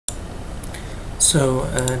So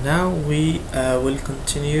now we will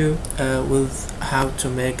continue with how to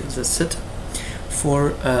make the setup for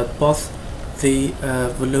both the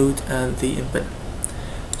Volute and the Impeller.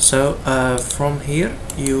 So from here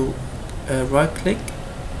you right click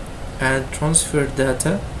and transfer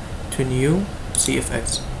data to new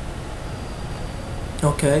CFX.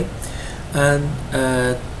 Okay, and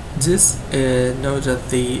this knows that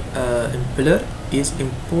the Impeller is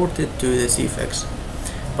imported to the CFX,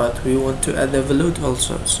 but we want to add the Volute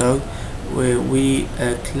also. So we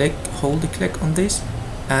hold click on this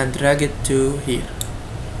and drag it to here.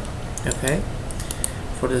 Okay,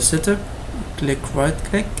 for the setup, click right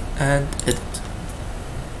click and edit.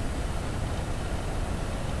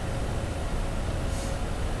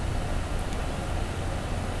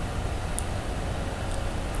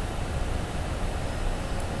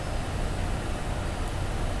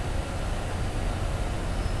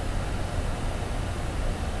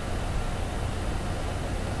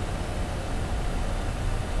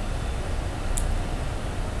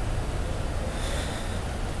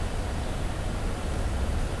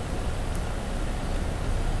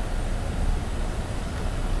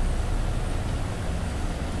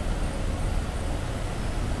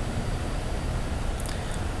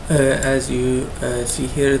 As you see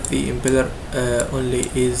here, the Impeller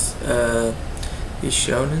only is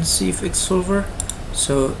shown in CFX solver.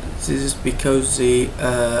 So this is because the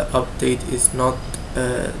update is not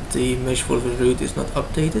the mesh for Volute is not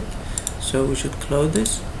updated. So we should close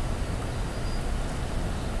this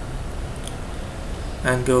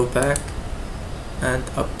and go back and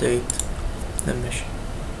update the mesh.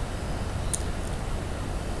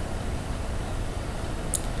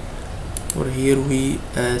 For here we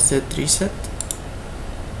set reset.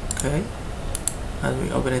 Okay, and we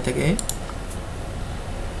open it again.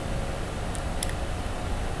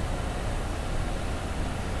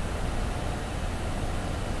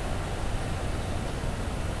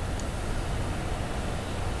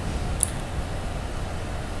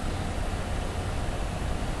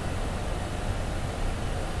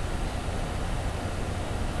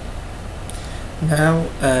 Now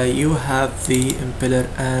you have the Impeller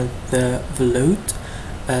and the Volute.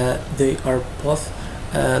 They are both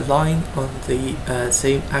lying on the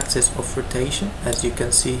same axis of rotation, as you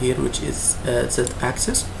can see here, which is Z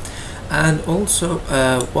axis. And also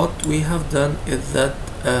what we have done is that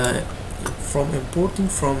from importing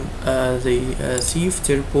from the CF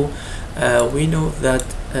Turbo, we know that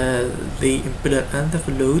the Impeller and the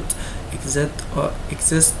Volute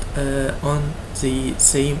exist on the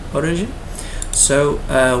same origin. So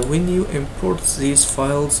when you import these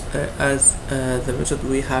files as the method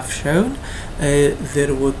we have shown,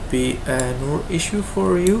 there would be no issue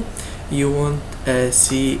for you. You won't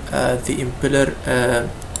see the Impeller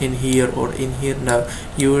in here or in here. Now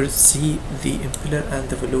you will see the Impeller and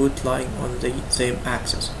the Volute lying on the same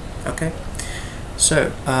axis. Okay,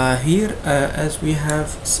 so here as we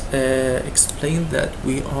have explained that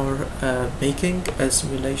we are making a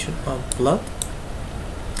simulation on blood.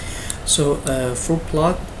 So for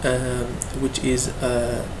blood, which is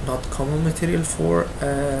not common material for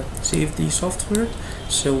CFD software,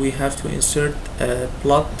 so we have to insert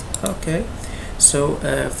blood. Okay, so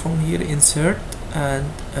from here insert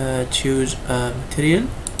and choose material.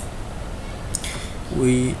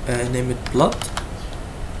 We name it blood.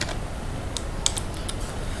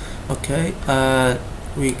 Okay,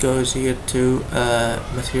 we go here to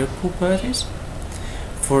material properties.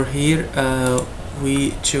 For here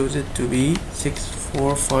we choose it to be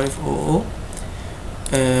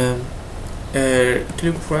 64500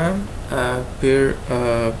 kilogram per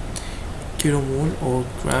kilomole or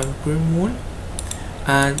gram per mole,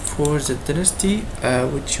 and for the density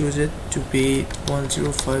we choose it to be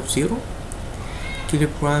 1050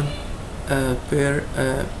 kilogram per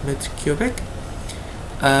meter cubic.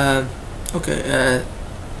 Okay,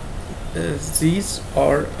 these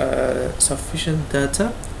are sufficient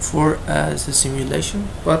data for the simulation,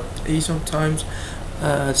 but sometimes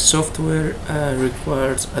software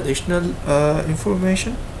requires additional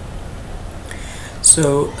information.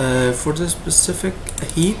 So for the specific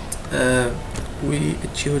heat, we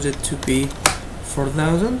choose it to be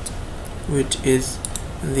 4000, which is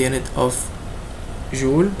the unit of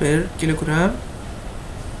joule per kilogram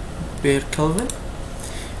per Kelvin,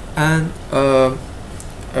 and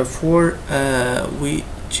for we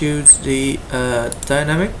choose the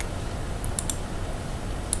dynamic.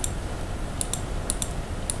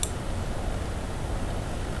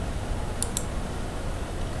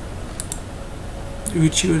 We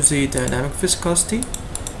choose the dynamic viscosity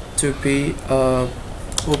to be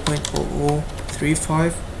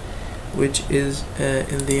 0.0035, which is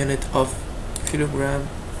in the unit of kilogram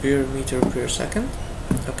per meter per second.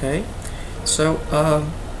 Okay, so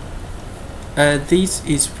this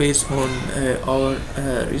is based on our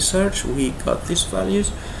research. We got these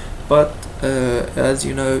values, but as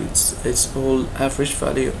you know, it's all average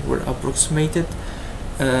value were approximated.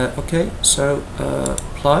 Okay, so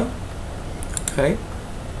apply. Okay.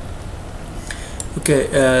 Okay,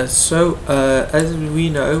 so as we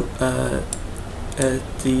know,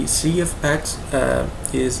 the CFX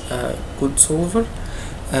is a good solver.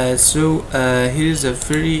 So here is a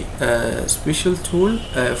very special tool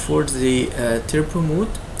for the turbo mode.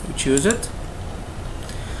 We choose it.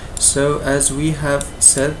 So as we have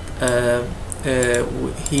said,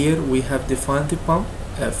 here we have defined the pump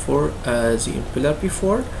for the impeller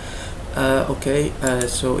before. Okay,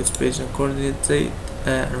 so it's based on coordinate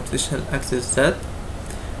and rotational axis Z.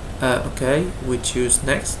 Okay, we choose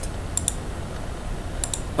next.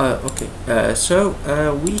 Okay, so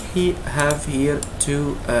we have here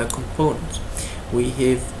two components. We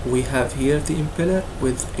have here the impeller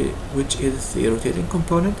with which is the rotating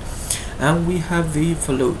component, and we have the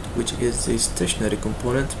volute, which is the stationary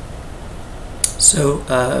component. So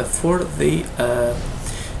for the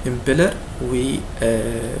impeller, we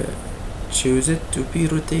choose it to be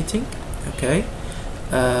rotating. Okay,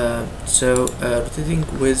 so rotating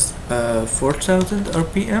with 4000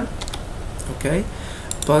 RPM. Okay,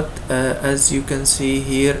 but as you can see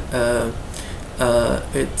here,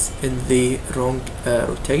 it's in the wrong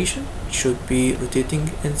rotation. It should be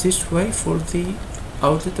rotating in this way for the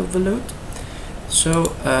outlet of the load.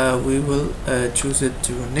 So we will choose it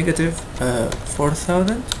to negative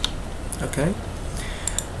 4000. Okay,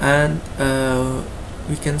 and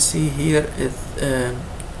we can see here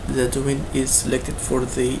the domain is selected for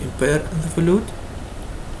the impeller and the volute.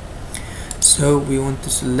 So we want to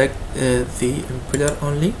select the impeller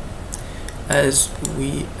only. As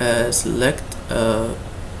we select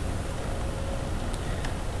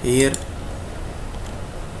here,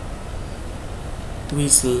 we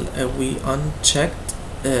unchecked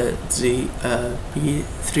the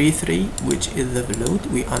P33, which is the volute.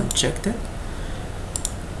 We unchecked it.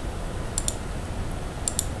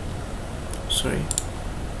 Sorry.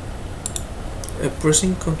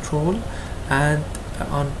 Pressing Control and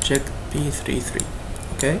uncheck P33.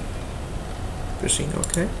 Okay, pressing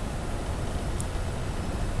OK.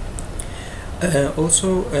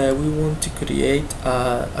 Also we want to create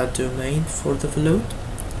a domain for the volute.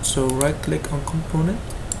 So right click on component,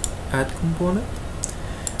 add component.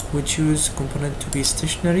 We choose component to be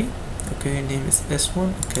stationary. Okay, name is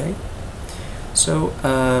S1. Okay, so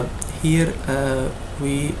here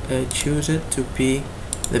we choose it to be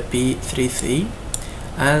the P33,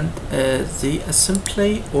 and the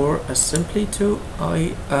assembly or assembly 2,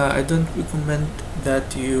 I don't recommend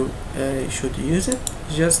that you should use it.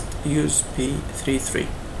 Just use P33.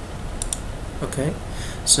 Okay,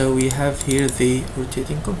 so we have here the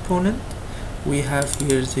rotating component, we have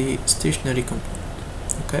here the stationary component.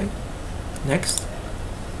 Okay, next,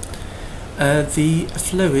 the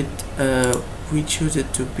fluid, we choose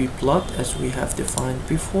it to be blood as we have defined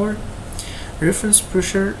before. Reference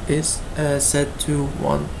pressure is set to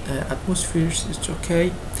 1 atmospheres. It's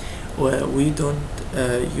okay. We don't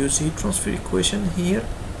use heat transfer equation here.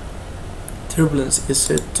 Turbulence is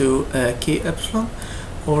set to K epsilon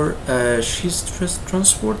or shear stress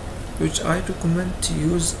transport, which I recommend to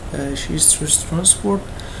use shear stress transport.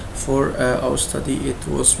 For our study it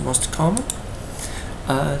was most common.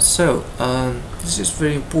 So this is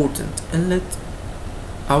very important. Inlet,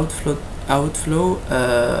 outflow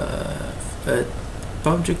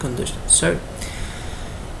boundary condition. So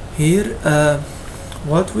here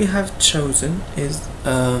what we have chosen is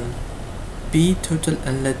B total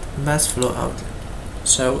inlet mass flow outlet.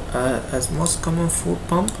 So as most common for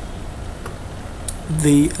pump,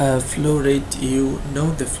 the flow rate, you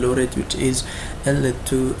know the flow rate which is inlet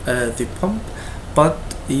to the pump, but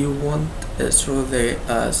you want through the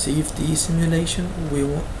CFD simulation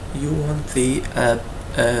you want the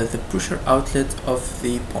pressure outlet of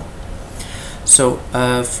the pump. So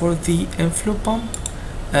for the inflow pump,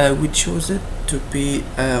 we chose it to be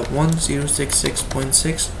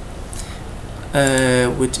 1066.6,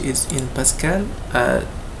 which is in Pascal.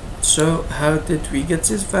 So how did we get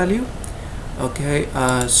this value? Okay,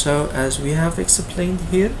 so as we have explained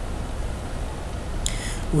here,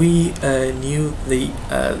 we knew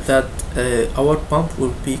that our pump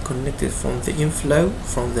will be connected from the inflow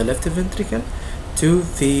from the left ventricle to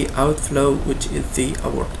the outflow, which is the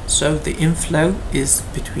aorta. So the inflow is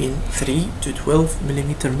between 3 to 12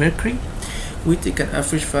 millimeter mercury. We take an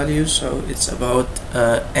average value, so it's about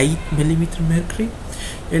 8 millimeter mercury.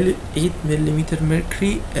 8 millimeter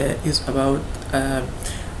mercury is about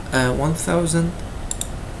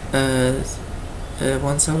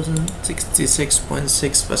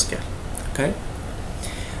 1066.6 Pascal. Okay.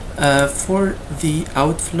 For the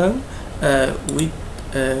outflow,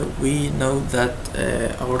 we know that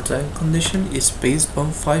our tank condition is based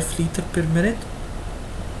on 5 liter per minute.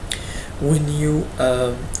 When you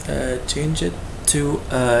change it to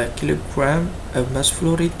kilogram mass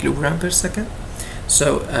flow rate, kilogram per second,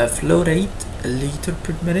 so flow rate liter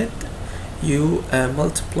per minute, you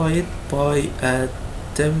multiply it by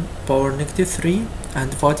 10 power negative 3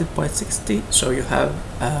 and divide it by 60, so you have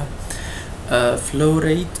flow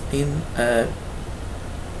rate in a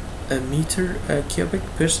meter cubic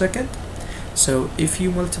per second. So if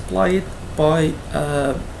you multiply it by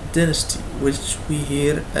density, which we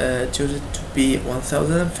here choose it to be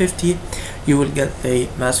 1050, you will get the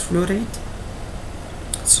mass flow rate.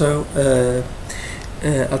 So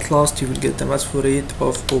at last you will get the mass flow rate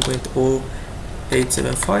of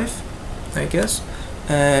 0.0875, I guess.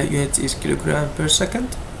 Unit is kilogram per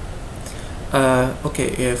second.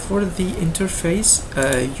 Okay, for the interface,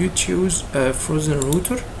 you choose frozen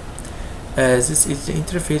router. This is the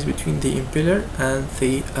interface between the impeller and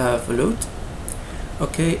the volute.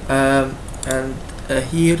 Okay, and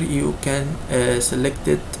here you can select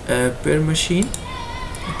it per machine.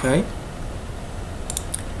 Okay,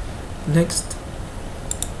 next,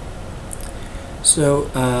 so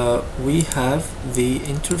we have the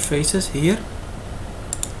interfaces here.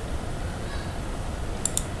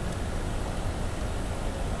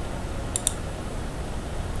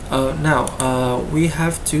 Now we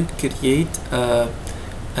have to create a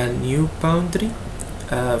new boundary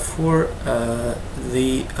for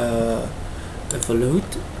the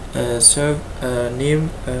volute. So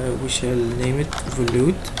we shall name it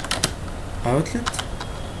volute outlet,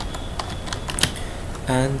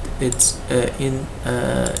 and it's in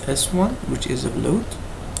S1, which is a volute.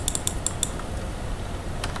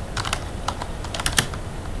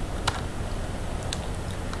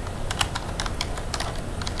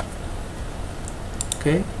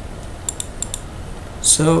 Okay,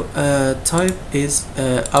 so type is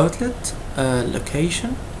outlet,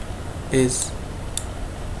 location is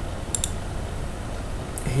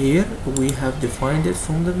here, we have defined it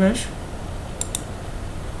from the mesh.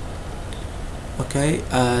 Okay,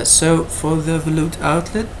 so for the volute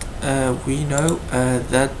outlet, we know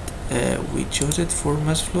that we chose it for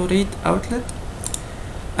mass flow rate outlet,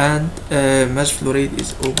 and mass flow rate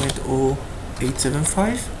is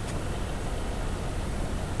 0.0875.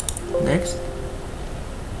 Next,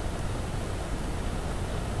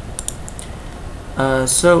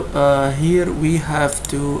 so here we have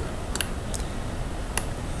to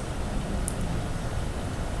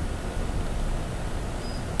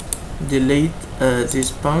delete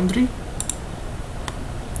this boundary.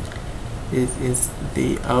 It is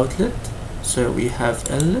the outlet, so we have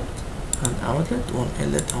inlet and outlet, one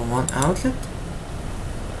inlet and one outlet.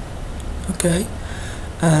 Okay,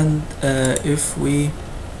 and if we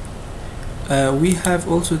have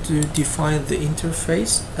also to define the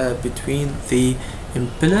interface between the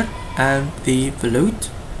impeller and the volute.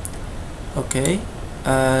 Okay,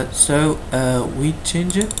 so we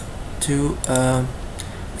change it to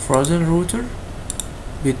frozen router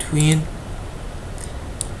between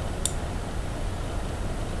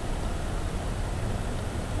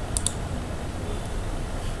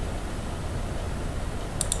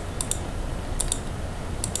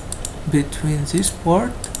this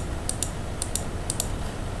part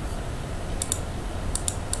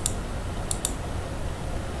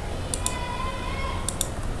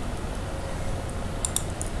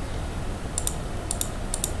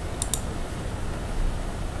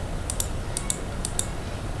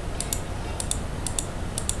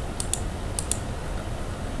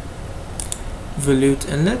volute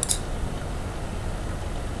inlet,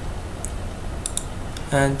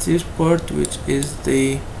 and this part, which is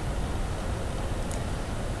the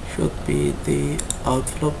should be the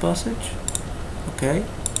outflow passage. Okay,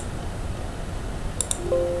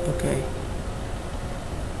 okay,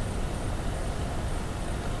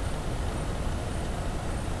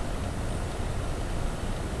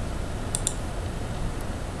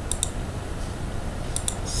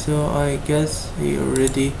 so I guess he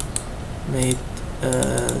already made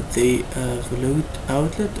the volute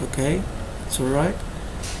outlet. Okay, it's alright.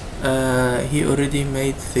 He already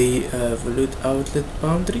made the volute outlet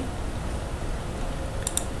boundary.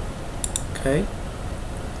 Okay,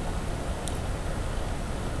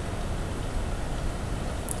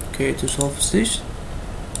 okay, to solve this,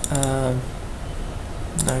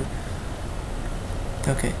 no,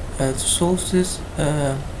 okay, to solve this,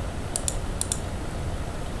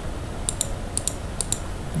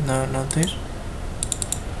 no, not this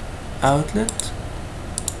outlet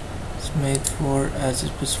is made for as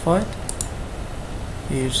specified.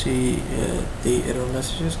 You see the error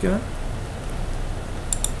message is given.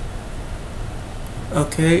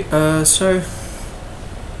 Okay, so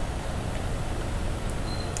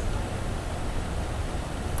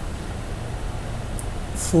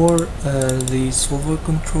for the solver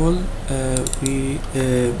control, we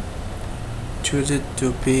choose it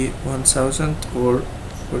to be 1000, or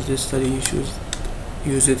for this study you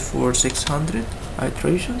use it for 600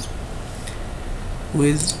 iterations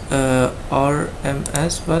with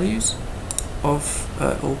RMS values of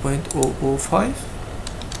 0.005.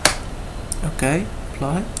 Okay,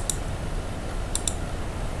 apply.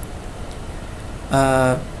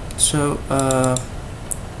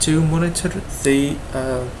 To monitor the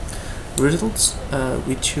results,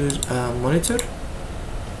 we choose monitor.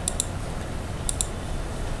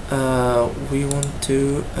 We want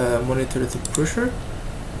to monitor the pressure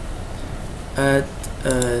at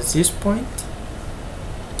this point.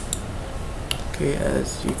 Okay,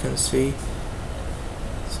 as you can see,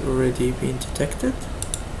 it's already been detected.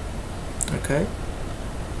 Okay,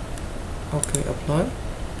 apply.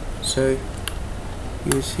 So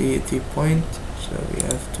you see the point, so we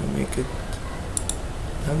have to make it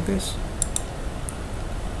like this.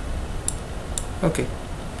 Okay,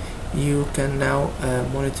 you can now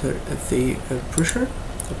monitor the pressure.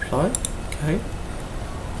 Apply. Okay,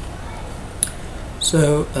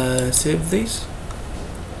 so save this.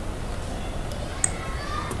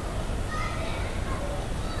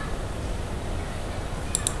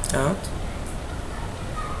 Out.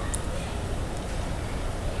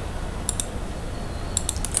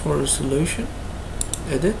 For a solution,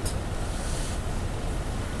 edit.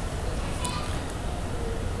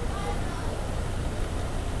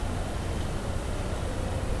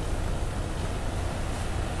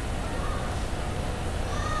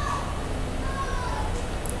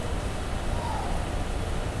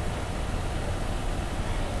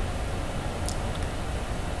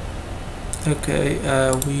 Okay,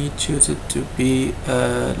 we choose it to be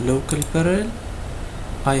local parallel.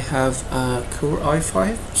 I have a Core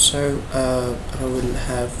i5, so I will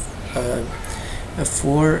have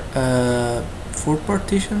four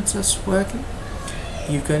partitions as working.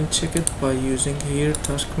 You can check it by using here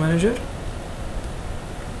Task Manager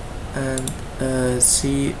and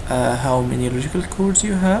see how many logical cores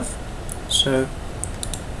you have. So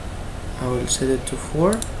I will set it to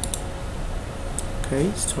 4.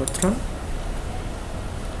 Okay, start run.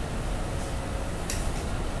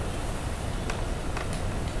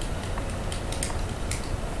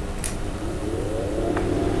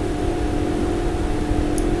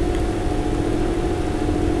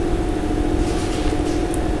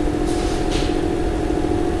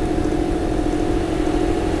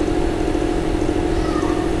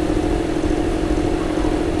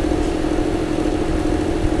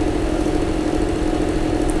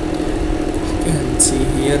 See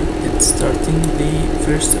here, it's starting the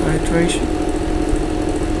first iteration.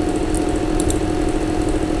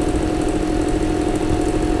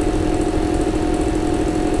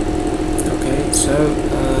 Okay, so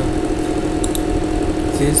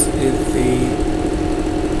this is the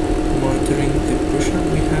monitoring the pressure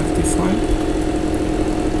we have defined.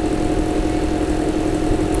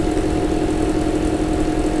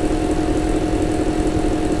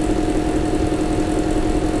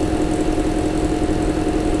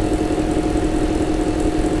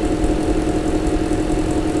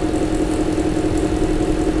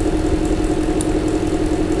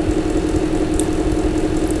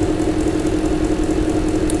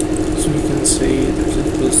 See the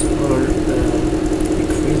ventricles are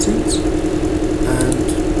decreasing and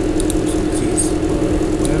these are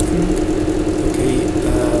working. Okay,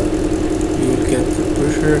 you will get the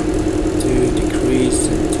pressure to decrease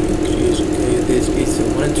and to increase. Okay, this is the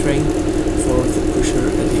monitoring for the pressure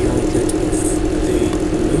at the outlet of the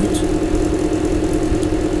volute.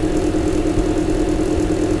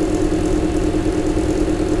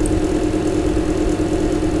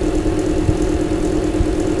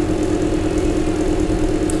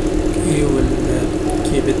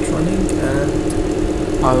 Keep it running, and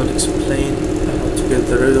I will explain how to get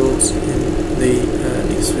the results in the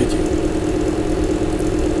next video.